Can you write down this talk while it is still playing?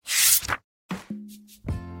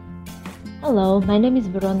Hello, my name is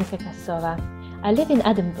Veronica Kassova. I live in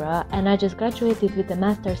Edinburgh and I just graduated with a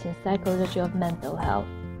master's in psychology of mental health.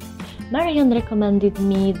 Marianne recommended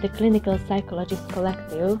me the Clinical Psychologist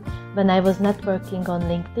Collective when I was networking on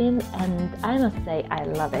LinkedIn, and I must say I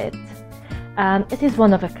love it. It is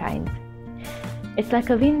one of a kind. It's like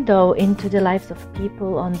a window into the lives of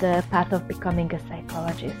people on the path of becoming a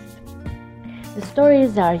psychologist. The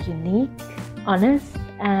stories are unique, honest,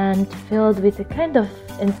 and filled with a kind of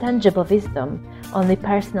intangible wisdom only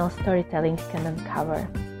personal storytelling can uncover.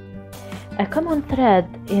 A common thread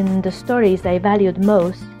in the stories I valued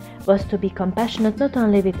most was to be compassionate not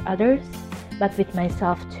only with others, but with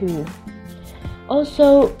myself too.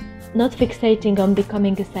 Also, not fixating on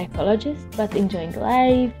becoming a psychologist, but enjoying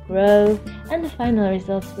life, growth, and the final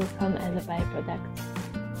results will come as a byproduct.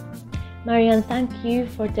 Marianne, thank you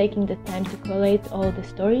for taking the time to collate all the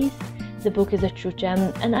stories. The book is a true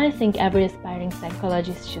gem, and I think every aspiring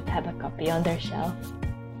psychologist should have a copy on their shelf.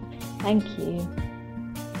 Thank you.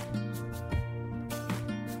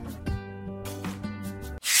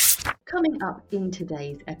 Coming up in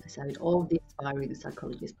today's episode of the Aspiring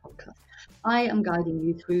Psychologist podcast, I am guiding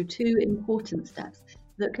you through 2 important steps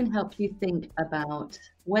that can help you think about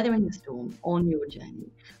weathering the storm on your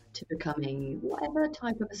journey to becoming whatever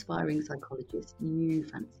type of aspiring psychologist you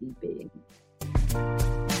fancy being.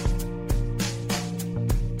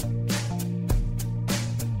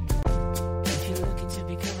 If you're looking to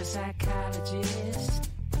become a psychologist,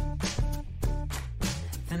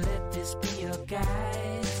 then let this be your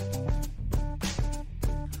guide.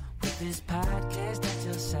 With this podcast at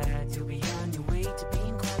your side, you'll be on your way to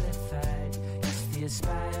being qualified. It's the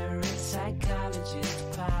Aspiring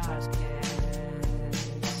Psychologist podcast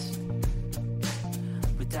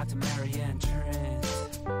with Dr. Marianne Trent.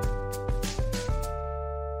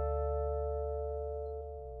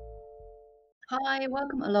 Hi,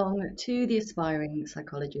 welcome along to the Aspiring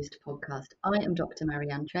Psychologist podcast. I am Dr.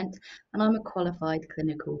 Marianne Trent and I'm a qualified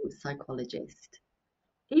clinical psychologist.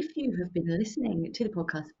 If you have been listening to the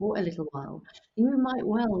podcast for a little while, you might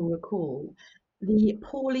well recall the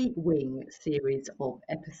Poorly Wing series of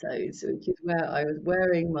episodes, which is where I was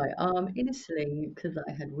wearing my arm in a sling because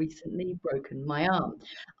I had recently broken my arm.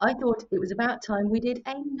 I thought it was about time we did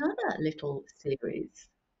another little series.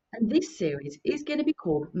 And this series is going to be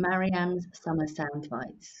called Marianne's Summer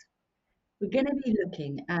Soundbites. We're going to be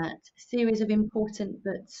looking at a series of important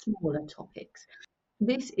but smaller topics.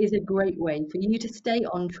 This is a great way for you to stay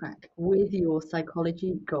on track with your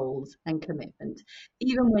psychology goals and commitment,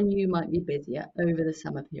 even when you might be busier over the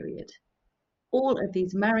summer period. All of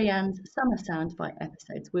these Marianne's Summer Soundbite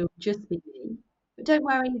episodes will just be me. But don't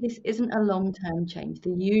worry, this isn't a long-term change.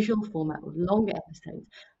 The usual format of longer episodes,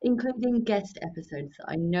 including guest episodes that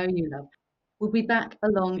I know you love, will be back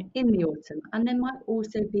along in the autumn, and there might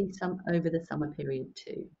also be some over the summer period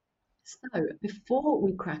too. So before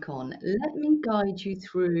we crack on, let me guide you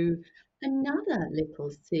through another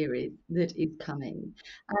little series that is coming.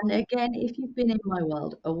 And again, if you've been in my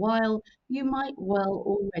world a while, you might well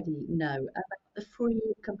already know about the free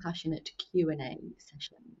Compassionate Q&A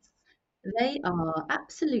sessions. They are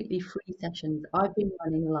absolutely free sessions I've been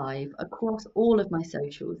running live across all of my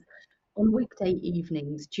socials on weekday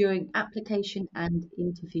evenings during application and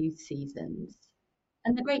interview seasons.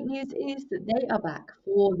 And the great news is that they are back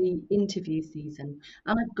for the interview season,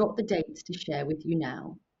 and I've got the dates to share with you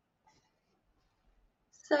now.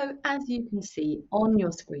 So as you can see on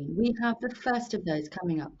your screen, we have the first of those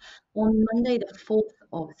coming up on Monday, the 4th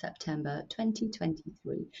of September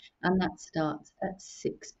 2023, and that starts at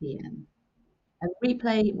 6 p.m. A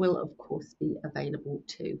replay will, of course, be available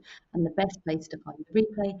too, and the best place to find the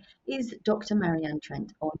replay is Dr. Marianne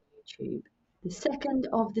Trent on YouTube. The second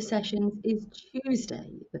of the sessions is Tuesday,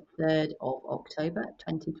 the 3rd of October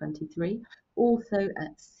 2023, also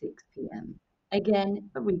at 6 p.m. Again,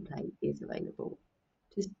 a replay is available.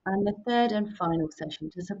 And the third and final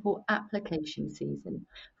session to support application season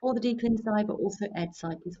for the DClinSci, but also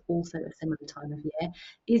EdPsych is also a similar time of year,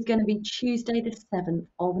 is going to be Tuesday the 7th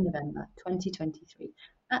of November 2023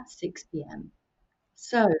 at 6 p.m.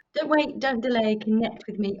 So don't wait, don't delay, connect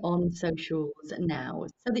with me on socials now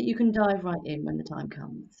so that you can dive right in when the time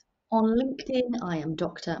comes. On LinkedIn, I am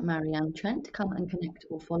Dr. Marianne Trent. Come and connect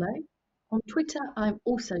or follow. On Twitter, I'm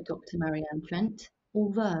also Dr. Marianne Trent,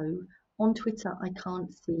 although on Twitter, I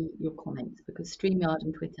can't see your comments because StreamYard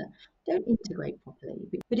and Twitter don't integrate properly.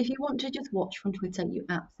 But if you want to just watch from Twitter, you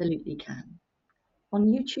absolutely can. On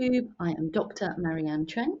YouTube, I am Dr. Marianne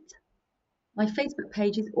Trent. My Facebook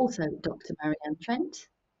page is also Dr. Marianne Trent.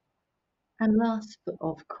 And last but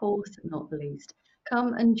of course not least,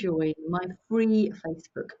 come and join my free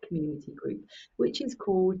Facebook community group, which is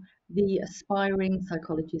called the Aspiring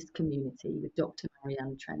Psychologist Community with Dr.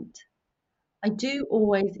 Marianne Trent. I do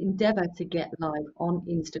always endeavour to get live on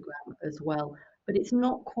Instagram as well, but it's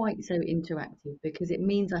not quite so interactive because it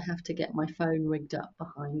means I have to get my phone rigged up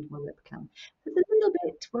behind my webcam. It's a little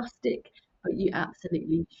bit rustic, but you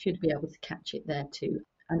absolutely should be able to catch it there too.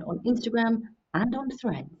 And on Instagram and on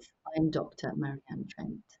Threads, I am Dr. Marianne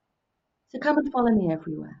Trent. So come and follow me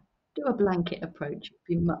everywhere. Do a blanket approach, it'd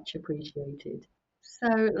be much appreciated.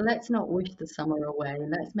 So let's not wish the summer away.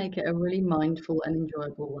 Let's make it a really mindful and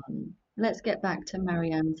enjoyable one. Let's get back to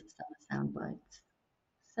Marianne's summer soundbites.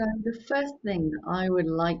 So the first thing that I would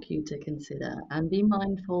like you to consider and be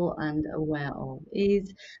mindful and aware of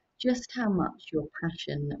is just how much your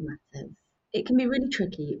passion matters. It can be really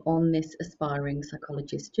tricky on this aspiring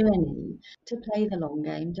psychologist journey to play the long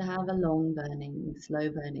game, to have a long burning, slow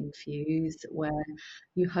burning fuse where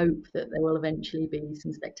you hope that there will eventually be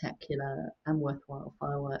some spectacular and worthwhile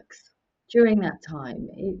fireworks. During that time,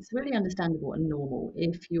 it's really understandable and normal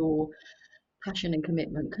if your passion and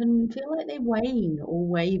commitment can feel like they wane or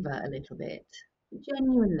waver a little bit.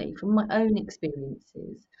 Genuinely, from my own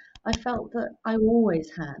experiences, I felt that I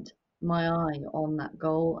always had my eye on that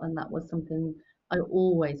goal, and that was something I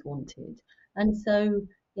always wanted. And so,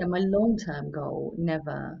 yeah, my long-term goal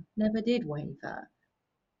never did waver.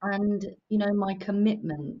 And, my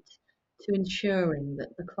commitment to ensuring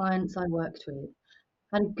that the clients I worked with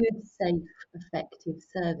had a good, safe, effective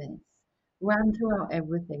service ran throughout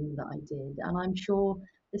everything that I did, and I'm sure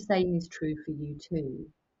the same is true for you too.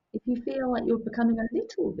 If you feel like you're becoming a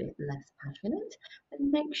little bit less passionate,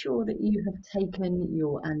 then make sure that you have taken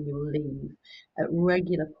your annual leave at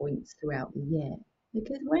regular points throughout the year.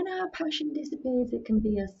 Because when our passion disappears, it can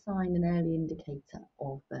be a sign, an early indicator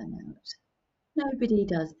of burnout. Nobody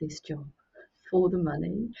does this job for the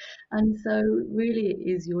money. And so, really, it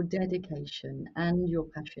is your dedication and your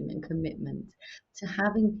passion and commitment to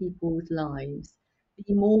having people's lives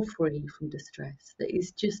be more free from distress that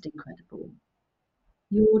is just incredible.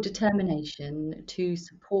 Your determination to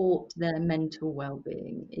support their mental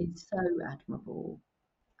well-being is so admirable.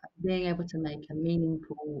 Being able to make a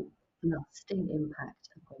meaningful, lasting impact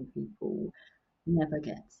upon people never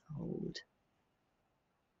gets old.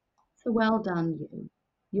 So well done, you.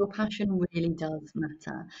 Your passion really does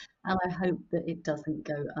matter, and I hope that it doesn't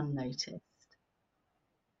go unnoticed.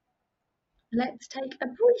 Let's take a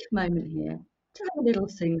brief moment here to have a little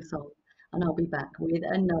sing-song, and I'll be back with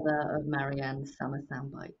another of Marianne's summer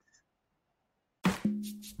soundbites.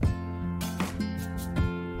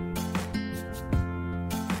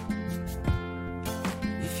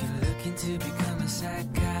 If you're looking to become a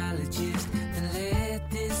psychologist, then let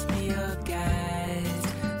this be your guide,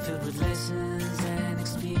 filled with lessons and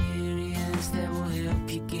experience that will help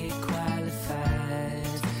you get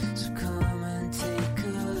qualified. So come and take a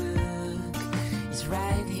look. It's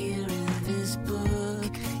right here in this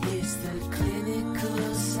book. It's the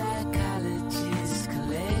Clinical Psychologist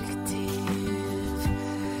Collective.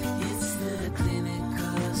 It's the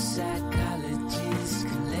Clinical Psychologist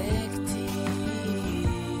Collective.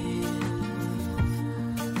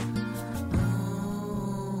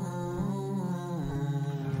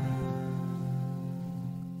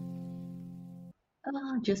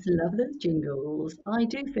 I just love those jingles. I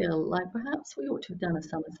do feel like perhaps we ought to have done a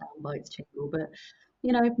summer soundbites jingle, but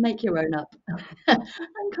make your own up and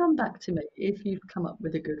come back to me if you've come up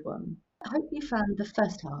with a good one. I hope you found the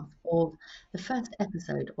first half of the first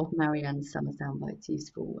episode of Marianne's Summer Soundbites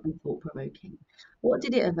useful and thought-provoking. What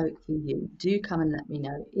did it evoke for you? Do come and let me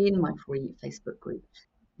know in my free Facebook group,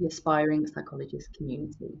 the Aspiring Psychologist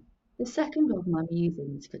Community. The second of my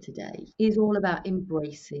musings for today is all about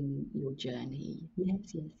embracing your journey.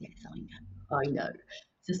 Yes, I know.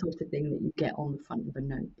 It's the sort of thing that you get on the front of a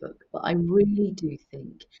notebook, but I really do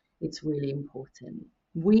think it's really important.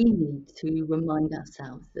 We need to remind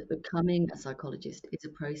ourselves that becoming a psychologist is a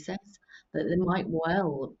process, that there might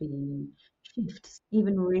well be shifts,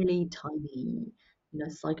 even really tiny,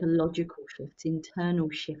 psychological shifts, internal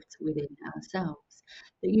shifts within ourselves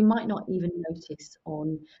that you might not even notice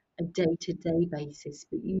on a day-to-day basis,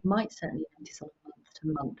 but you might certainly notice on a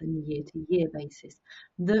month-to-month and year-to-year basis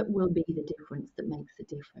that will be the difference that makes the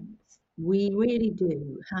difference. We really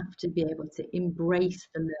do have to be able to embrace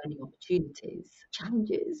the learning opportunities,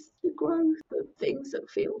 challenges, the growth, the things that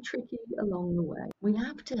feel tricky along the way. We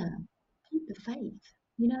have to keep the faith.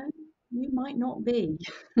 You might not be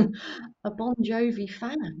a Bon Jovi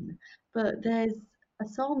fan, but there's a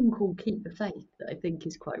song called Keep the Faith that I think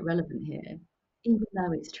is quite relevant here, even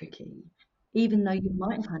though it's tricky. even though you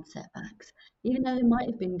might have had setbacks, even though there might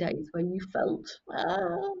have been days where you felt,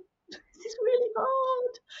 this is really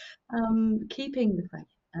hard. Keeping the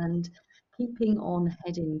faith and keeping on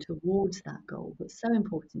heading towards that goal that's so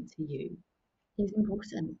important to you is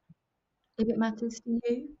important. If it matters to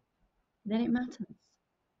you, then it matters.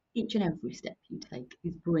 Each and every step you take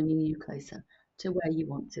is bringing you closer to where you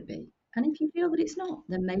want to be. And if you feel that it's not,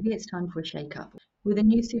 then maybe it's time for a shake-up with a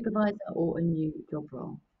new supervisor or a new job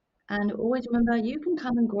role. And always remember, you can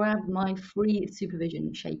come and grab my free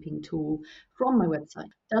supervision shaping tool from my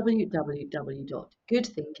website,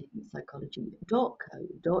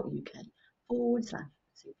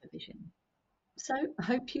 www.goodthinkingpsychology.co.uk/supervision. So I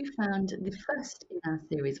hope you found the first in our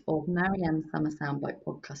series of Marianne's Summer Soundbite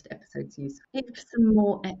podcast episodes useful. If some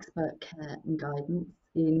more expert care and guidance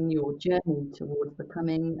in your journey towards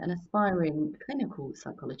becoming an aspiring clinical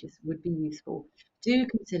psychologist would be useful, do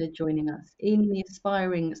consider joining us in the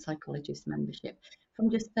Aspiring Psychologist membership from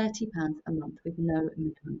just £30 a month with no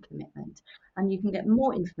minimum commitment. And you can get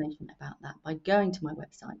more information about that by going to my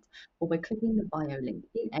website or by clicking the bio link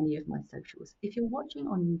in any of my socials. If you're watching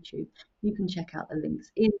on YouTube, you can check out the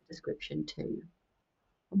links in the description too.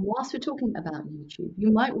 And whilst we're talking about YouTube,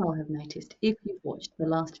 you might well have noticed, if you've watched the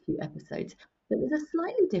last few episodes, that there's a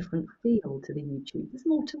slightly different feel to the YouTube. There's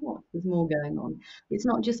more to watch, there's more going on. It's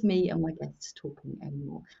not just me and my guests talking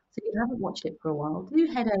anymore. So if you haven't watched it for a while, do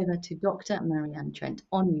head over to Dr. Marianne Trent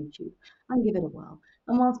on YouTube and give it a whirl.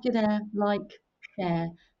 And whilst you're there, like, share,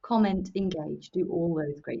 comment, engage, do all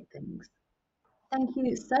those great things. Thank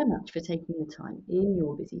you so much for taking the time in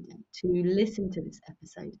your busy day to listen to this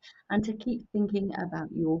episode and to keep thinking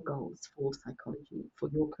about your goals for psychology, for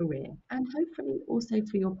your career, and hopefully also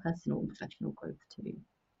for your personal and professional growth too.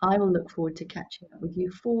 I will look forward to catching up with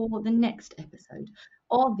you for the next episode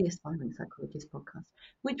of the Aspiring Psychologist podcast,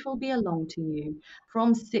 which will be along to you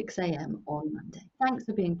from 6 a.m. on Monday. Thanks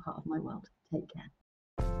for being part of my world. Take care.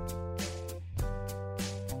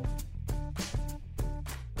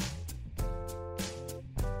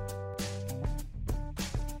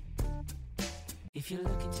 If you're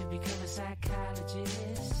looking to become a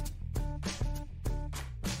psychologist,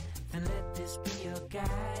 then let this be your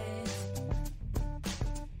guide.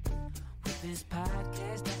 With this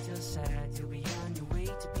podcast at your side, you'll be on your way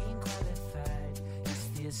to being qualified. It's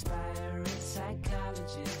the Aspiring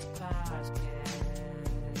Psychologist podcast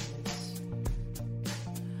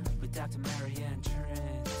with Dr. Marianne Trent.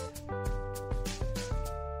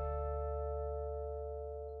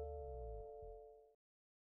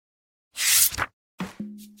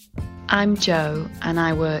 I'm Jo and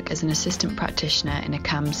I work as an assistant practitioner in a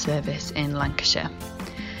CAMS service in Lancashire.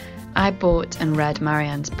 I bought and read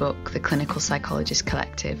Marianne's book, The Clinical Psychologist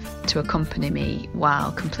Collective, to accompany me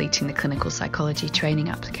while completing the clinical psychology training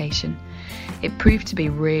application. It proved to be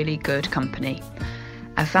really good company.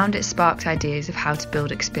 I found it sparked ideas of how to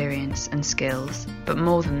build experience and skills, but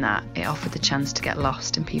more than that, it offered the chance to get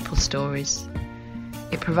lost in people's stories.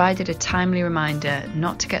 It provided a timely reminder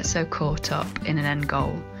not to get so caught up in an end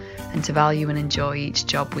goal, and to value and enjoy each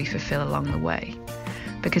job we fulfill along the way,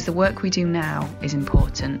 because the work we do now is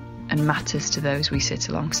important and matters to those we sit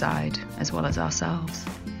alongside, as well as ourselves.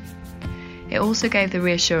 It also gave the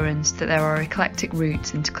reassurance that there are eclectic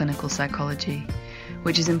routes into clinical psychology,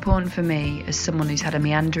 which is important for me as someone who's had a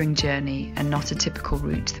meandering journey and not a typical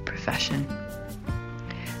route to the profession.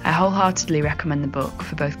 I wholeheartedly recommend the book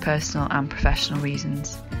for both personal and professional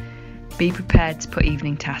reasons. Be prepared to put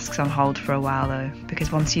evening tasks on hold for a while though,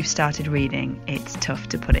 because once you've started reading, it's tough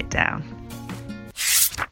to put it down.